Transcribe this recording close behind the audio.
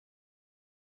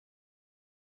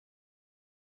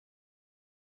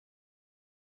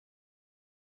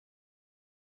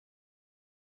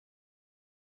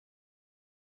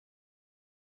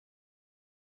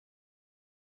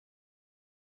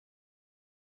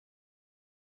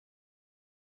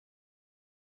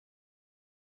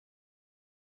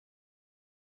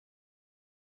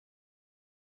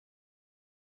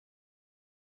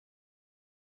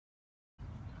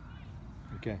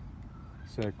Okay,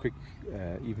 so a quick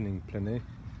evening plein air.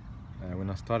 When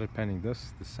I started painting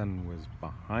this, the sun was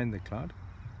behind the cloud,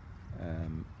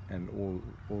 and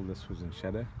all this was in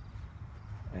shadow.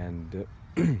 And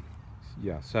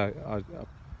yeah, so I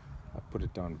put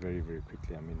it down very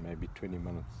quickly. I mean, maybe 20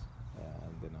 minutes,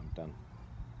 and then I'm done.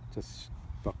 Just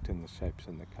locked in the shapes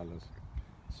and the colors.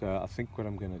 So I think what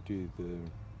I'm going to do,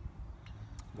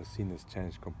 the scene has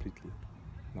changed completely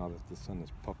now that the sun has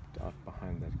popped out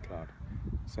behind that cloud.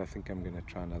 So I think I'm going to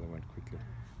try another one quickly.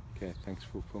 Okay, thanks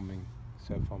for filming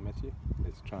so far, Matthew.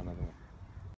 Let's try another one.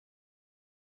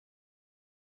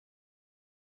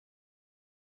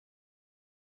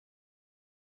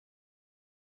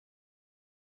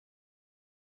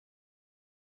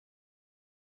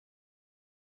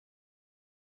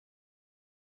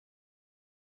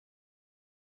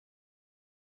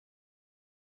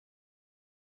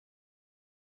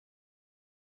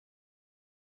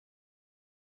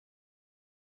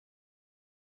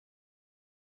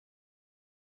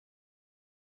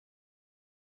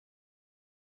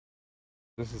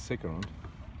 This is the second one.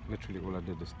 Literally all I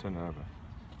did is turn it over.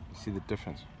 You see the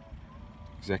difference?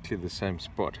 Exactly the same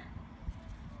spot.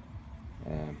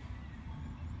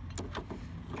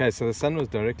 Okay, so the sun was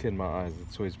directly in my eyes.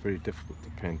 It's always very difficult to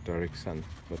paint direct sun,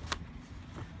 but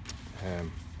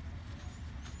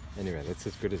anyway, that's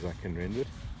as good as I can render it.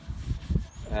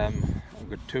 I've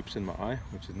got terps in my eye,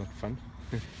 which is not fun.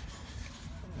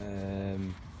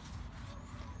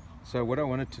 So what I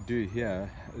wanted to do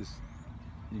here is,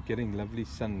 you're getting lovely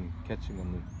sun catching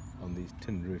on these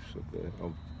tin roofs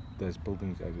of those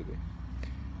buildings over there,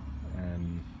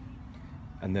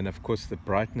 and then of course the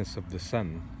brightness of the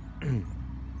sun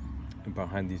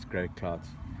behind these grey clouds.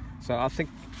 So I think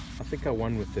I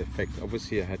won with the effect.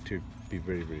 Obviously I had to be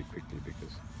very quickly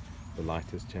because the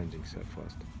light is changing so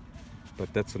fast.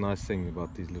 But that's a nice thing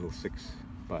about these little 6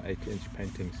 by 8 inch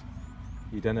paintings.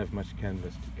 You don't have much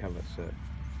canvas to cover, so,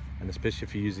 and especially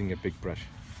if you're using a big brush,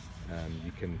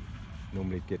 you can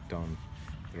normally get down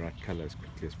the right color as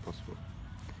quickly as possible.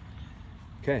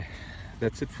 Okay,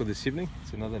 that's it for this evening.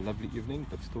 It's another lovely evening,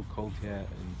 but still cold here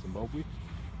in Zimbabwe.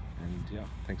 And yeah,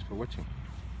 thanks for watching.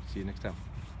 See you next time.